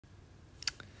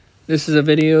This is a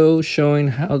video showing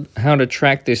how to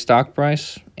track the stock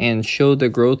price and show the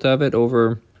growth of it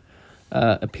over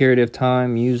a period of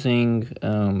time using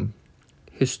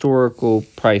historical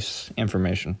price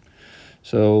information.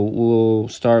 So we'll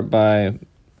start by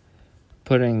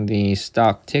putting the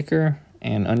stock ticker,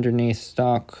 and underneath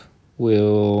stock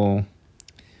we'll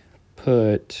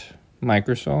put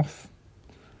Microsoft.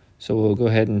 So we'll go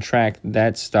ahead and track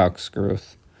that stock's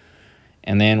growth.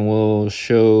 And then we'll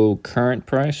show current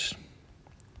price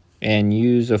and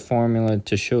use a formula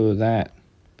to show that.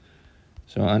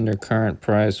 So under current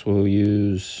price, we'll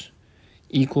use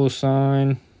equal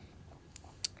sign,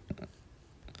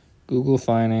 Google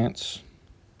Finance,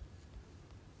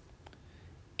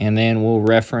 and then we'll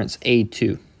reference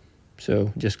A2.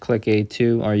 So just click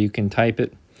A2, or you can type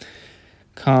it,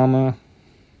 comma,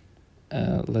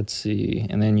 let's see,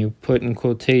 and then you put in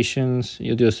quotations,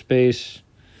 you'll do a space,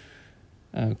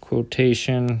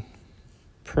 quotation,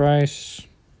 price,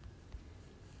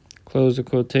 close the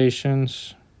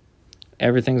quotations,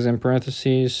 everything's in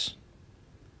parentheses.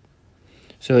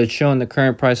 So it's showing the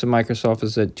current price of Microsoft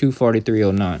is at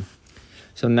 $243.09.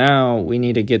 So now we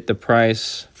need to get the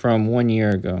price from 1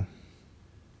 year ago.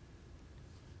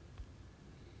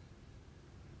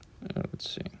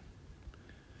 Let's see.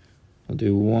 We'll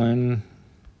do 1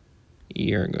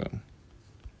 year ago.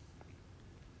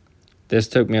 This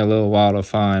took me a little while to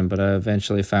find, but I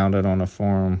eventually found it on a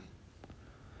forum.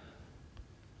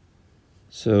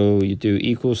 So you do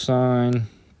equal sign,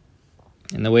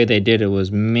 and the way they did it was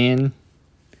min,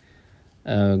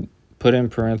 put in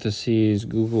parentheses,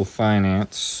 Google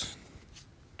Finance.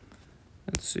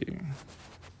 Let's see.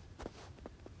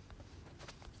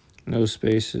 No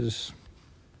spaces.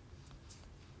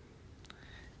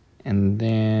 And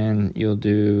then you'll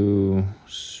do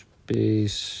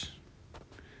space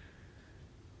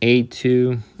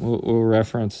A2. We'll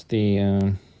reference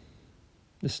the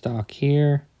stock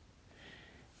here.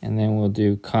 And then we'll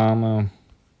do comma,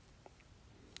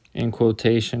 in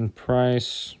quotation,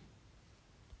 price.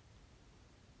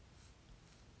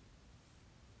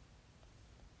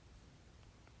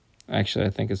 Actually, I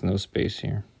think it's no space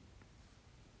here.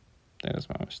 That is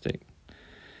my mistake.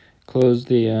 Close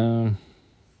the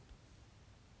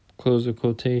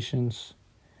quotations.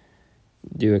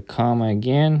 Do a comma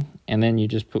again, and then you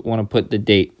just want to put the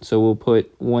date. So we'll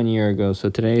put 1 year ago.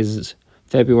 So today's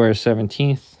February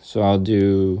 17th. So I'll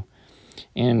do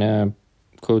in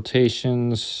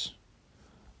quotations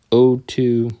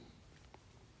 02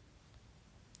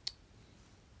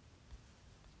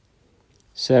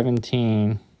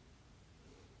 17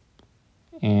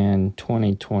 and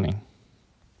 2020.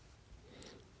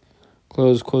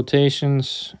 Close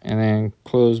quotations and then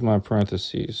close my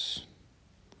parentheses.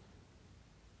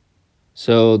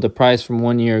 So the price from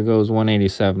 1 year ago is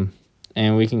 $187,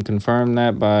 and we can confirm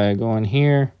that by going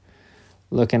here,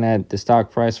 looking at the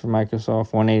stock price for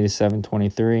Microsoft,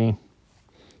 $187.23,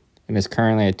 and it's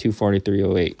currently at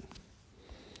 $243.08.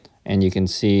 And you can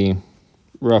see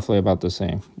roughly about the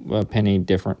same, a penny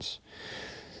difference.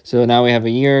 So now we have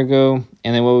a year ago,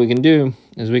 and then what we can do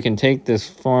is we can take this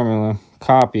formula,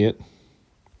 copy it,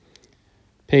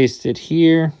 paste it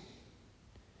here,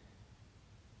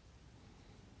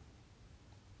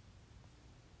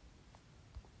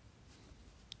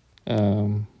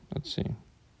 let's see.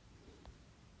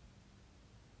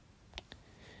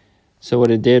 So what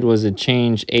it did was it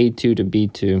changed A2 to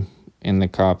B2 in the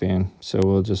copying. So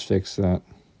we'll just fix that.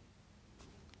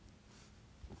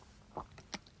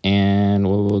 And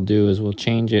what we'll do is we'll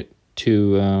change it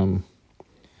to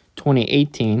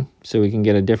 2018 so we can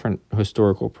get a different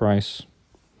historical price.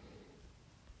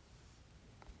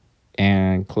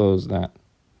 And close that.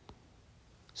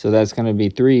 So that's going to be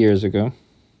 3 years ago.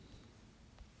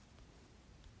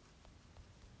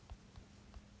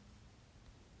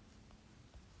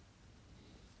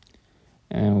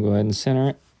 And we'll go ahead and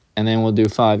center it. And then we'll do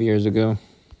 5 years ago.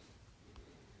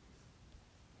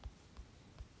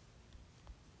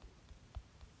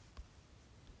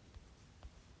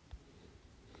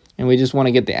 And we just want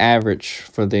to get the average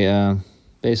for the,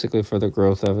 basically for the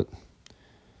growth of it.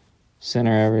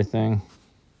 Center everything.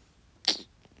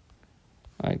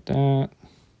 Like that.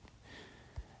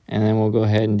 And then we'll go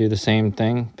ahead and do the same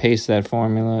thing. Paste that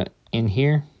formula in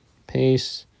here.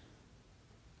 Paste.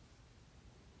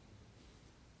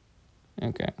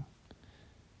 Okay.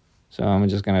 So I'm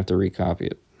just going to have to recopy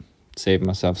it. Save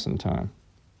myself some time.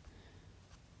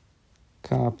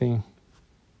 Copy.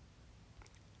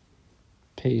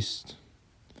 Paste.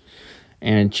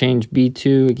 And change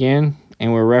B2 again.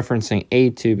 And we're referencing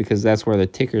A2 because that's where the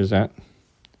ticker's at.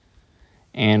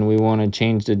 And we want to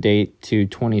change the date to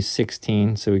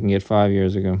 2016 so we can get 5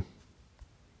 years ago.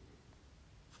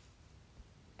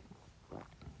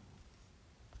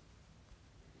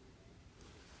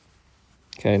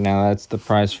 Okay, now that's the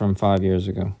price from 5 years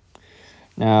ago.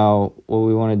 Now, what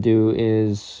we want to do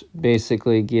is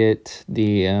basically get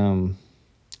the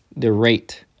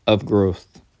rate of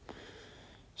growth.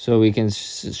 So we can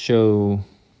show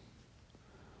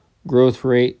growth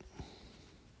rate,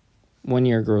 1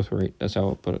 year growth rate. That's how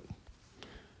I'll put it.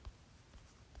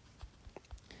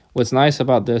 What's nice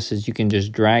about this is you can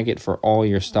just drag it for all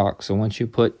your stocks. So once you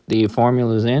put the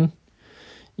formulas in,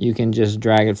 you can just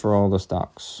drag it for all the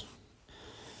stocks.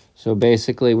 So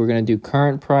basically, we're going to do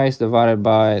current price divided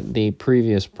by the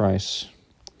previous price.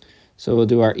 So we'll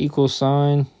do our equal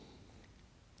sign.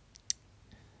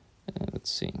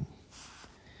 Let's see.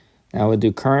 Now we'll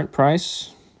do current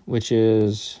price, which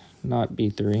is not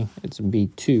B3, it's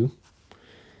B2,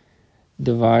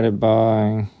 divided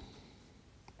by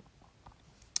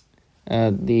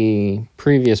the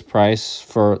previous price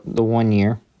for the 1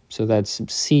 year. So that's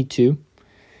C2.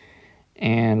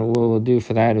 And what we'll do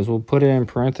for that is we'll put it in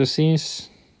parentheses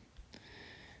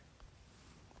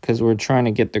because we're trying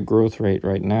to get the growth rate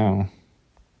right now.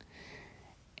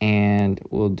 And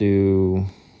we'll do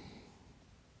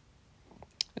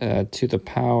to the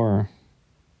power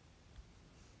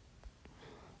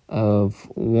of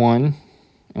 1.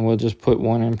 And we'll just put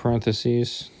 1 in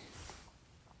parentheses.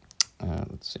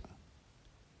 Let's see.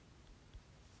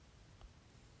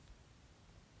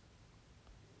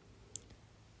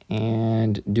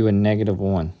 And do a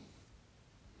 -1.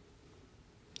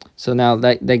 So now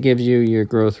that gives you your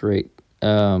growth rate,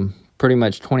 pretty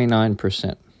much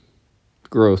 29%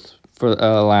 growth for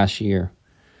last year.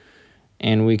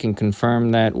 And we can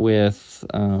confirm that with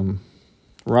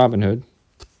Robinhood.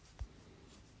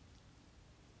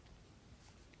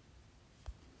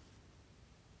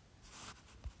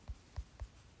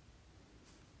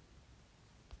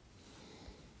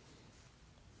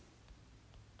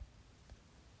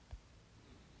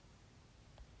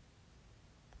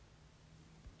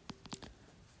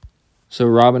 So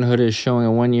Robinhood is showing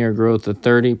a 1 year growth of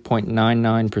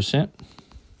 30.99%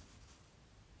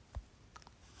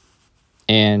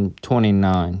 and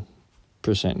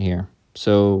 29% here.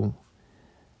 So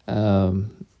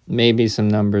maybe some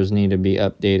numbers need to be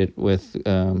updated with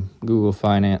Google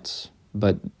Finance,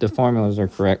 but the formulas are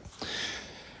correct.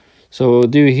 So what we'll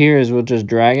do here is we'll just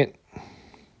drag it.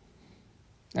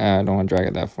 I don't want to drag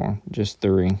it that far, just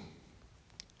 3.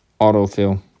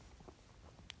 Autofill.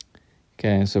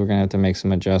 Okay, so we're going to have to make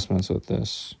some adjustments with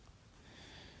this.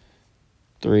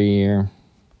 3 year.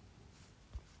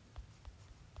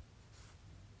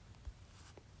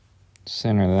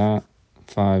 Center that.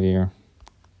 5 year.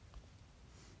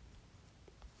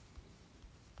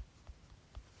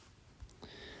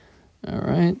 All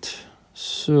right,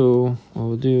 so what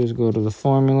we'll do is go to the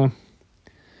formula.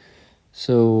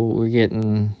 So we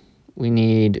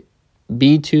need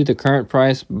B2, the current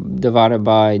price, divided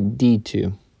by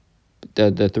D2.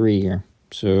 The 3 year.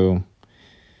 So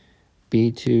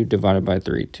B2 divided by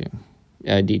 3,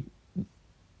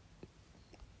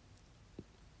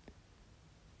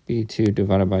 B2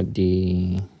 divided by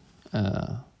D,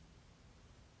 let's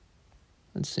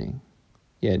see.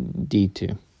 Yeah,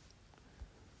 D2.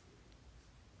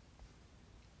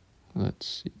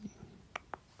 Let's see.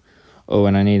 Oh,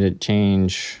 and I need to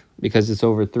change, because it's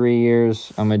over 3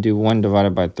 years, I'm going to do 1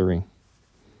 divided by 3.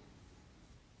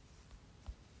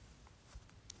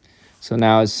 So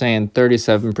now it's saying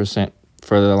 37%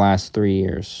 for the last 3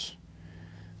 years.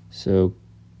 So,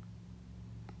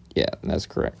 yeah, that's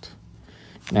correct.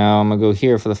 Now I'm going to go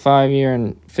here for the 5 year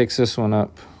and fix this one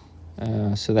up.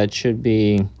 So that should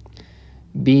be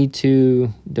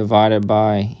B2 divided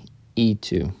by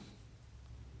E2.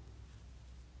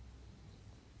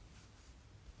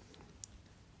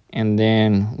 And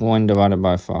then 1 divided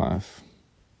by 5.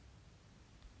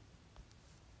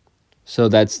 So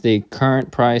that's the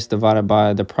current price divided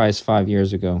by the price 5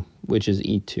 years ago, which is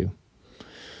E2.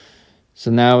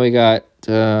 So now we got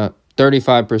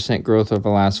 35% growth over the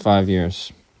last 5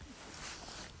 years.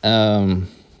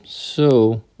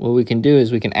 So what we can do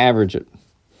is we can average it.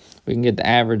 We can get the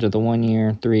average of the 1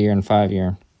 year, 3 year, and 5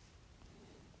 year.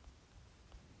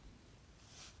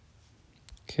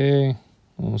 Okay,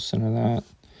 we'll center that.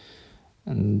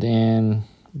 And then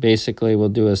basically we'll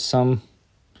do a sum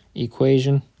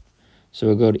equation. So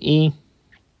we'll go to E,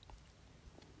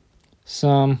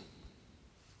 sum,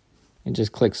 and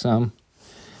just click sum.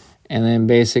 And then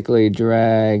basically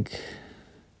drag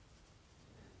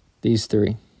these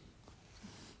 3.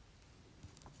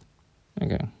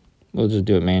 Okay, we'll just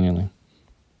do it manually.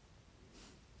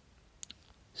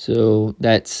 So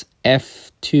that's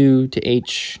F2 to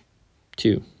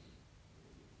H2.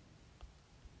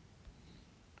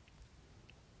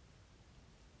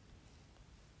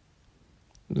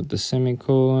 with the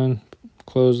semicolon,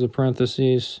 close the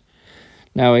parentheses.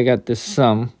 Now we got this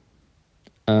sum,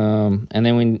 and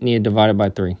then we need to divide it by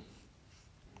 3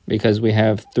 because we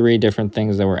have 3 different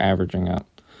things that we're averaging out.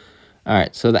 All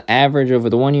right, so the average over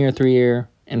the 1 year, 3 year,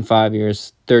 and 5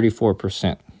 years,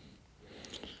 34%.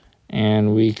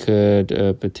 And we could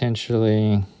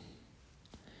potentially,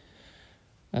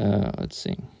 let's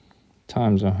see,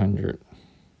 times 100.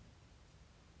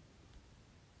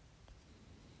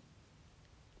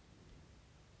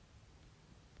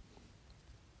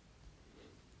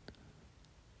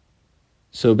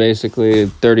 So basically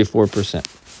 34%.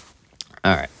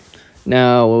 All right.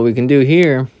 Now what we can do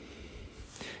here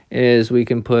is we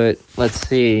can put, let's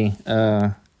see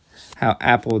how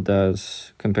Apple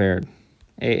does compared.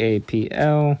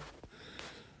 AAPL.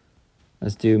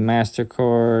 Let's do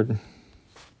MasterCard.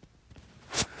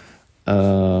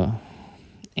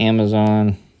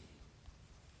 Amazon.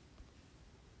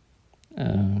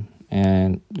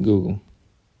 And Google.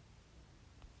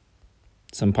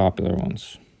 Some popular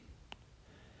ones.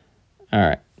 All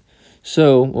right.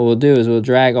 So what we'll do is we'll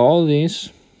drag all of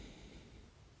these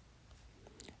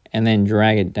and then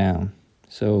drag it down.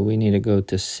 So we need to go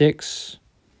to 6.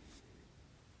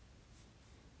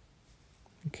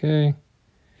 Okay.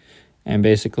 And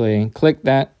basically click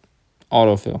that,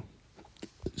 autofill.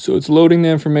 So it's loading the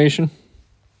information.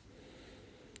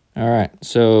 All right.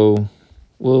 So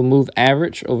we'll move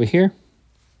average over here.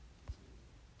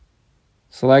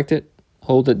 Select it,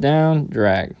 hold it down,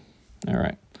 drag. All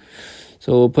right.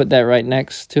 So we'll put that right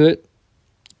next to it.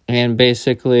 And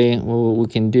basically what we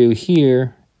can do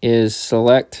here is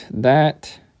select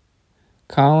that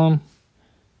column,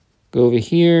 go over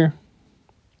here,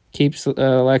 keep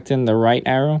selecting the right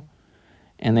arrow,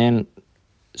 and then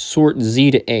sort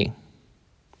Z to A.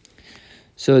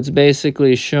 So it's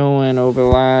basically showing over the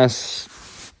last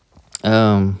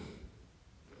 1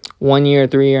 year,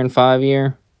 3 year, and 5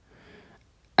 year.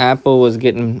 Apple was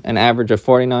getting an average of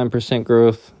 49%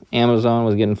 growth. Amazon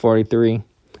was getting 43.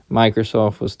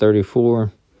 Microsoft was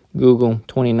 34. Google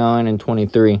 29 and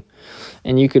 23.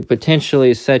 And you could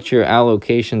potentially set your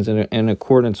allocations in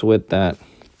accordance with that.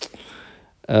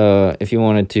 If you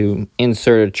wanted to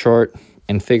insert a chart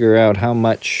and figure out how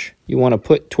much you want to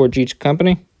put towards each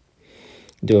company,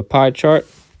 do a pie chart,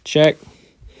 check,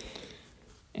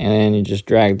 and then you just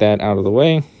drag that out of the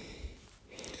way.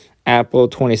 Apple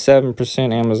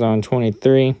 27%, Amazon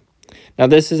 23%. Now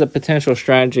this is a potential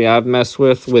strategy I've messed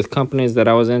with companies that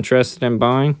I was interested in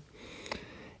buying,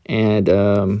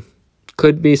 and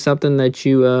could be something that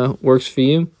you works for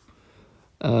you.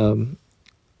 All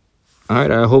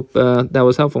right, I hope that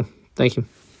was helpful. Thank you.